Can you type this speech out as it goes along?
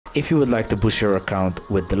If you would like to boost your account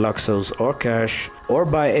with Deluxos or cash or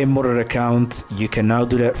buy a modded account, you can now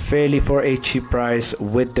do that fairly for a cheap price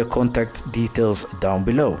with the contact details down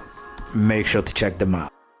below. Make sure to check them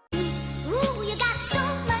out.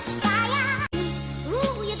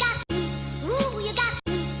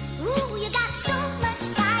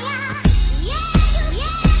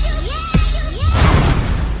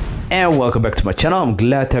 And welcome back to my channel. I'm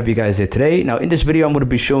glad to have you guys here today. Now in this video I'm going to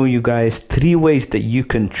be showing you guys 3 ways that you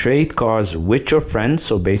can trade cars with your friends.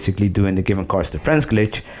 So basically doing the giving cars to friends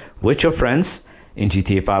glitch with your friends in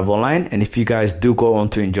GTA 5 Online. And if you guys do go on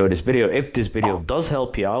to enjoy this video, if this video does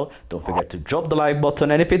help you out, don't forget to drop the like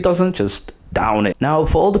button, and if it doesn't, just down it. Now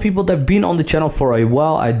for all the people that have been on the channel for a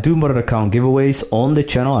while, I do modded account giveaways on the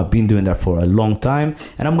channel. I've been doing that for a long time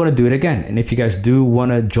and I'm going to do it again. And if you guys do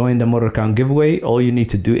want to join the modded account giveaway, all you need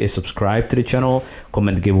to do is subscribe to the channel,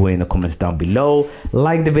 comment the giveaway in the comments down below,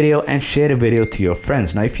 like the video and share the video to your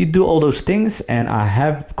friends. Now if you do all those things, and I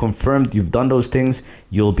have confirmed you've done those things,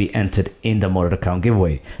 you'll be entered in the modded account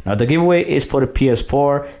giveaway. Now the giveaway is for the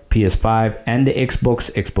PS4, PS5 and the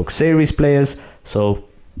Xbox Series players, so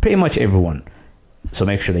pretty much everyone. So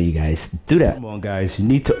make sure that you guys do that. Come on guys, you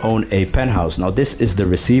need to own a penthouse. Now this is the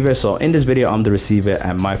receiver. So in this video I'm the receiver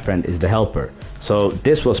and my friend is the helper. So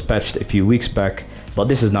this was patched a few weeks back, but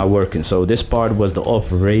this is not working. So this part was the off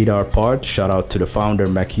radar part. Shout out to the founder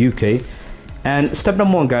Mac UK. And step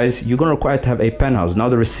number 1 guys, you're gonna require to have a penthouse. Now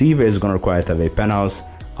the receiver is gonna require to have a penthouse.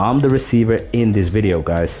 I'm the receiver in this video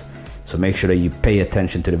guys, so make sure that you pay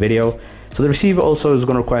attention to the video. So the receiver also is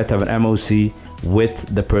gonna require to have an MOC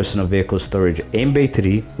with the personal vehicle storage in Bay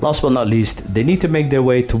 3. Last but not least, they need to make their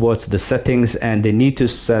way towards the settings and they need to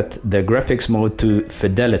set the graphics mode to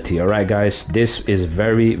fidelity. All right guys, this is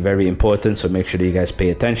very important, so make sure that you guys pay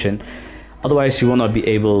attention. Otherwise you will not be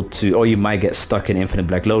able to, or you might get stuck in infinite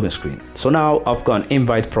black loading screen. So now I've got an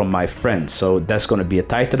invite from my friend, so that's going to be a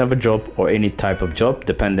title of a job or any type of job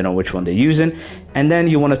depending on which one they're using. And then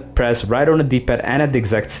you want to press right on the D-pad and at the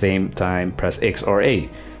exact same time press X or A.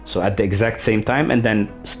 So at the exact same time, and then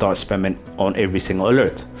start spamming on every single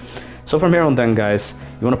alert. So from here on then guys,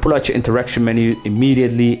 you want to pull out your interaction menu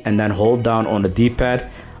immediately and then hold down on the D-pad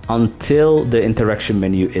until the interaction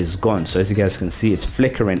menu is gone. So as you guys can see, it's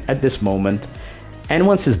flickering at this moment, and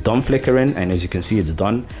once it's done flickering, and as you can see it's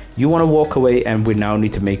done, you want to walk away, and we now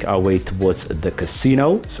need to make our way towards the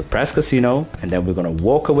casino. So press casino, and then we're going to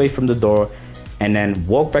walk away from the door and then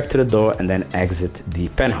walk back to the door and then exit the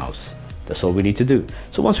penthouse. That's all we need to do.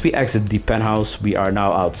 So once we exit the penthouse, we are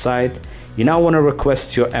now outside. You now want to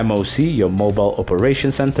request your MOC, your mobile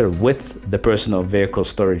operation center, with the personal vehicle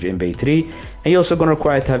storage in Bay 3. And you're also going to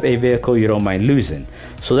require to have a vehicle you don't mind losing.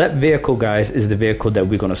 So that vehicle guys is the vehicle that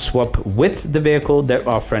we're going to swap with the vehicle that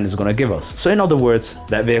our friend is going to give us. So in other words,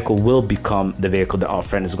 that vehicle will become the vehicle that our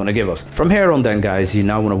friend is going to give us. From here on then guys, you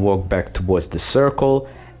now want to walk back towards the circle.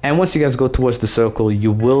 And once you guys go towards the circle,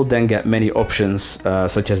 you will then get many options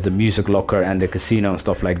such as the music locker and the casino and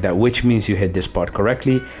stuff like that, which means you hit this part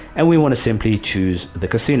correctly, and we want to simply choose the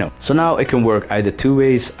casino. So now it can work either 2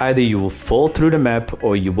 ways. Either you will fall through the map,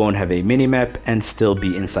 or you won't have a mini map and still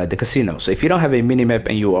be inside the casino. So if you don't have a mini map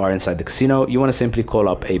and you are inside the casino, you want to simply call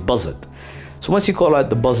up a buzzard. So once you call out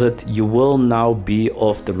the buzzard, you will now be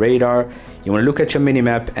off the radar. You want to look at your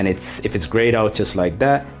minimap, and if it's grayed out just like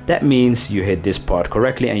that, that means you hit this part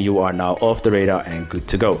correctly and you are now off the radar and good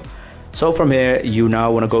to go. So from here, you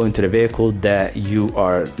now want to go into the vehicle that you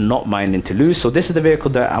are not minding to lose. So this is the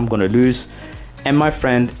vehicle that I'm going to lose, and my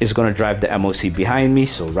friend is going to drive the MOC behind me.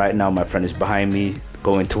 So right now my friend is behind me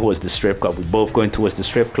going towards the strip club. We're both going towards the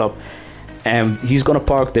strip club, and he's going to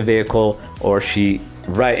park the vehicle, or she,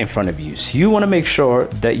 right in front of you. So you want to make sure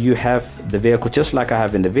that you have the vehicle just like I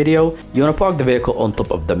have in the video. You want to park the vehicle on top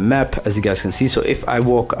of the map, as you guys can see. So if I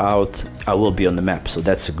walk out, I will be on the map, so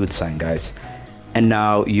that's a good sign guys. And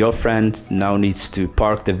now your friend now needs to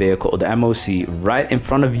park the vehicle or the MOC right in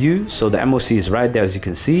front of you. So the MOC is right there as you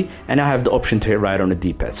can see, and I have the option to hit right on the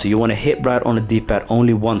D-pad. So you want to hit right on the D-pad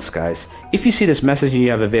only once guys. If you see this message and you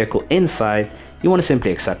have a vehicle inside, you want to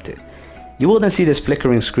simply accept it. You will then see this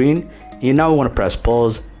flickering screen. You now want to press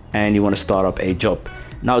pause and you want to start up a job.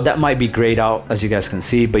 Now that might be grayed out as you guys can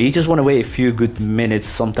see, but you just want to wait a few good minutes.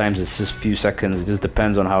 Sometimes it's just a few seconds. It just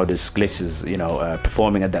depends on how this glitch is,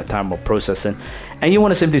 performing at that time or processing. And you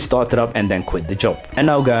want to simply start it up and then quit the job. And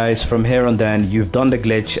now guys, from here on then, you've done the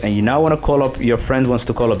glitch and you now want to call up, your friend wants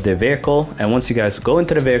to call up their vehicle. And once you guys go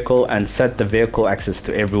into the vehicle and set the vehicle access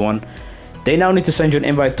to everyone, they now need to send you an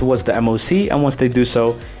invite towards the MOC. And once they do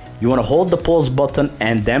so, you want to hold the pause button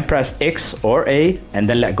and then press X or A and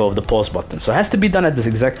then let go of the pause button. So it has to be done at this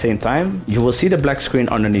exact same time. You will see the black screen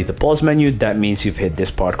underneath the pause menu. That means you've hit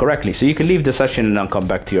this part correctly. So you can leave the session and then come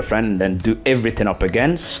back to your friend and then do everything up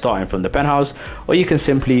again, starting from the penthouse, or you can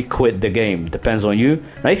simply quit the game. Depends on you.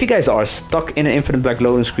 Now, if you guys are stuck in an infinite black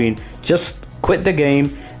loading screen, just quit the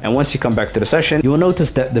game. And once you come back to the session, you will notice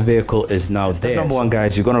that the vehicle is now there. Number one,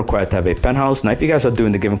 guys, you're going to require to have a penthouse. Now, if you guys are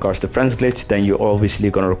doing the giving cars to friends glitch, then you're obviously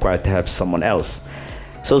going to require to have someone else.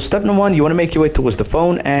 So step number one, you want to make your way towards the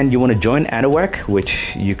phone and you want to join Anowak,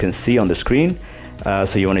 which you can see on the screen.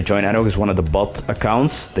 So you want to join Anowak, is one of the bot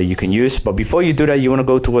accounts that you can use. But before you do that, you want to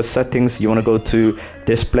go towards settings. You want to go to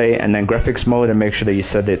display and then graphics mode and make sure that you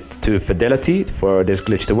set it to fidelity for this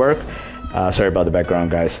glitch to work. Sorry about the background,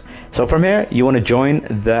 guys. So from here, you want to join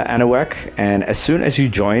the Anowak, and as soon as you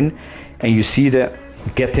join and you see the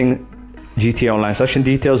getting GTA Online session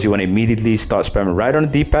details, you want to immediately start spamming right on the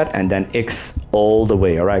D-pad and then X all the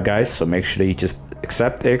way. All right, guys. So make sure that you just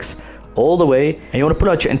accept X all the way, and you want to pull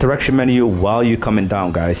out your interaction menu while you're coming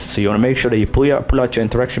down, guys. So you want to make sure that you pull out your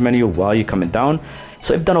interaction menu while you're coming down.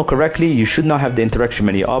 So if done all correctly, you should now have the interaction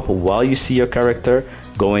menu up while you see your character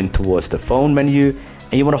going towards the phone menu.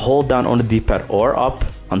 And you want to hold down on the D-pad or up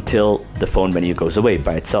until the phone menu goes away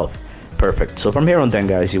by itself. Perfect. So from here on then,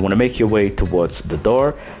 guys, you want to make your way towards the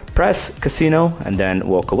door, press casino and then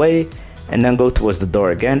walk away, and then go towards the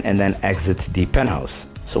door again and then exit the penthouse.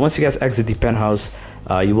 So once you guys exit the penthouse,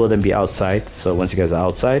 you will then be outside. So once you guys are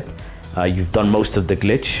outside, you've done most of the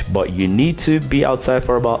glitch, but you need to be outside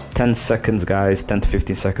for about 10 seconds, guys, 10 to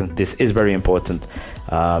 15 seconds. This is very important.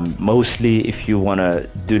 Mostly if you want to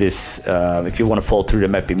do this, if you want to fall through the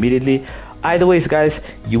map immediately. Either ways, guys,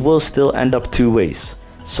 you will still end up two ways.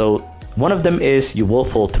 So one of them is you will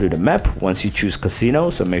fall through the map once you choose casino.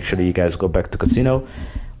 So make sure that you guys go back to casino,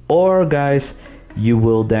 or guys, you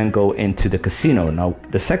will then go into the casino. Now,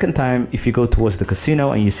 the second time, if you go towards the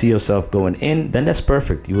casino and you see yourself going in, then that's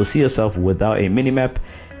perfect. You will see yourself without a minimap,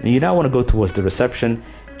 and you now want to go towards the reception,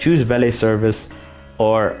 choose valet service,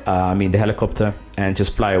 or the helicopter, and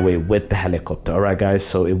just fly away with the helicopter. All right, guys.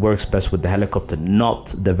 So it works best with the helicopter,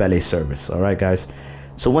 not the valet service. All right, guys.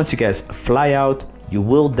 So once you guys fly out, you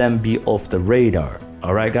will then be off the radar.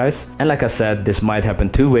 All right, guys. And like I said, this might happen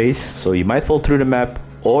two ways. So you might fall through the map,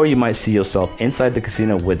 or you might see yourself inside the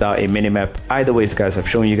casino without a minimap. Either ways, guys, I've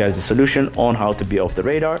shown you guys the solution on how to be off the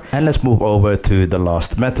radar. And let's move over to the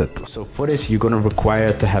last method. So for this, you're going to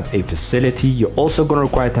require to have a facility. You're also going to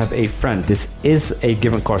require to have a friend. This is a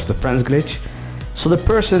given cars to friends glitch. So the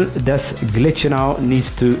person that's glitching out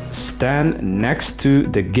needs to stand next to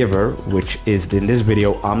the giver, which is in this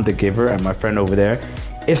video, I'm the giver and my friend over there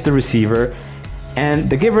is the receiver.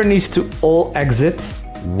 And the giver needs to all exit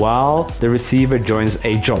while the receiver joins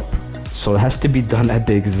a job. So it has to be done at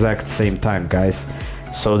the exact same time, guys.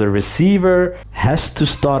 So the receiver has to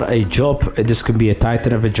start a job. This can be a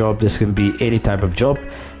titan of a job, this can be any type of job.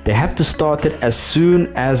 They have to start it as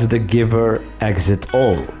soon as the giver exit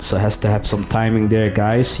all. So it has to have some timing there,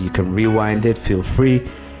 guys. You can rewind it, feel free.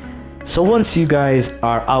 So once you guys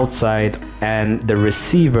are outside and the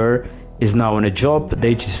receiver is now on a job,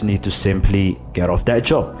 they just need to simply get off that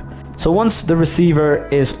job. So once the receiver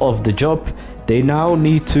is off the job, they now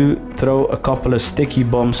need to throw a couple of sticky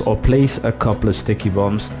bombs or place a couple of sticky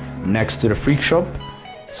bombs next to the freak shop.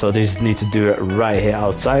 So they just need to do it right here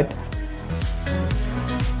outside.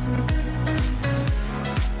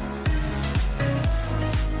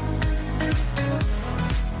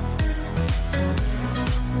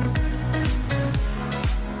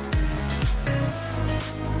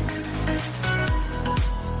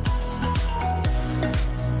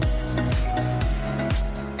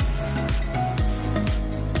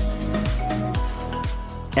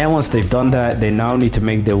 And once they've done that, they now need to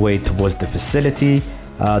make their way towards the facility.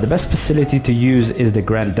 The best facility to use is the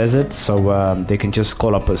Grand Desert, so they can just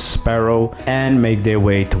call up a Sparrow and make their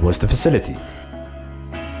way towards the facility.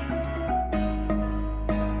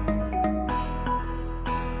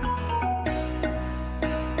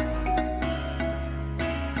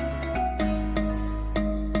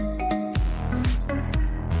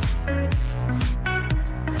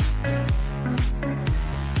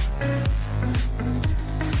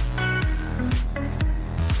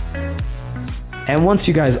 And once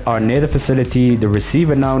you guys are near the facility, the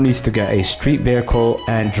receiver now needs to get a street vehicle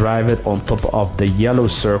and drive it on top of the yellow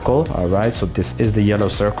circle. All right, so this is the yellow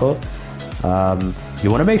circle.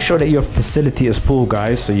 You want to make sure that your facility is full,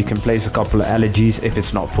 guys, so you can place a couple of LGs if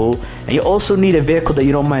it's not full. And you also need a vehicle that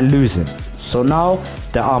you don't mind losing. So now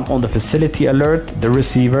that I'm on the facility alert, the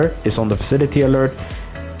receiver is on the facility alert,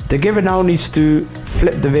 The giver now needs to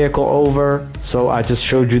flip the vehicle over. So I just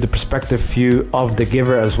showed you the perspective view of the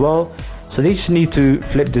giver as well. So they just need to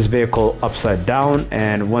flip this vehicle upside down,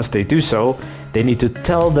 and once they do so, they need to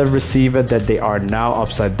tell the receiver that they are now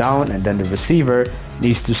upside down, and then the receiver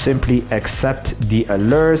needs to simply accept the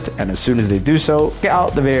alert, and as soon as they do so, get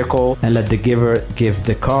out the vehicle and let the giver give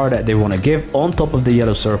the car that they want to give on top of the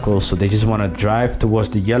yellow circle. So they just want to drive towards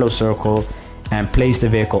the yellow circle and place the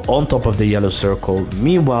vehicle on top of the yellow circle.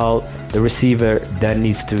 Meanwhile, the receiver then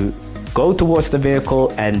needs to go towards the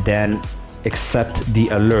vehicle and then accept the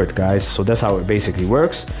alert, guys. So that's how it basically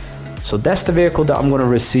works. So that's the vehicle that I'm going to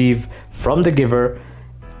receive from the giver.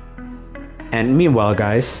 And meanwhile,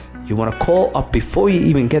 guys, you want to call up, before you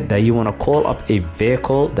even get there, you want to call up a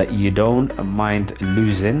vehicle that you don't mind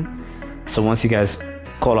losing. So once you guys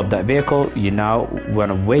call up that vehicle, you now want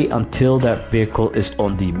to wait until that vehicle is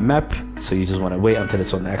on the map. So you just want to wait until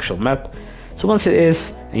it's on the actual map. So once it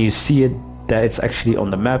is and you see it that it's actually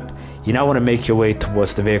on the map, you now want to make your way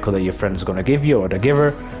towards the vehicle that your friend is going to give you, or the giver,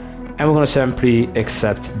 and we're going to simply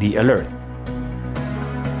accept the alert.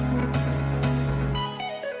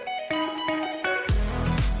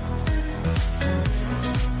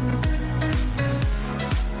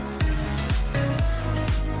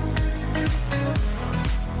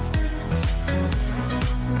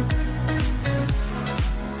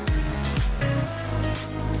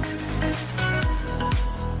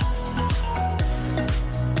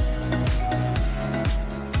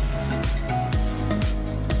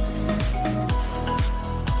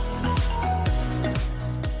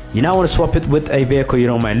 You now want to swap it with a vehicle you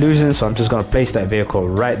don't mind losing, so I'm just going to place that vehicle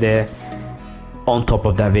right there on top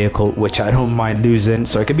of that vehicle, which I don't mind losing.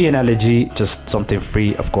 So it could be an LG, just something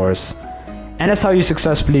free, of course. And that's how you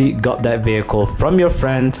successfully got that vehicle from your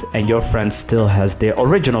friend, and your friend still has their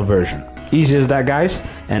original version. Easy as that, guys.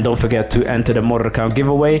 And don't forget to enter the modder account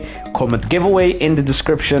giveaway. Comment giveaway in the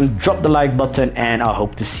description, drop the like button, and I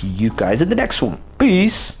hope to see you guys in the next one.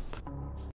 Peace.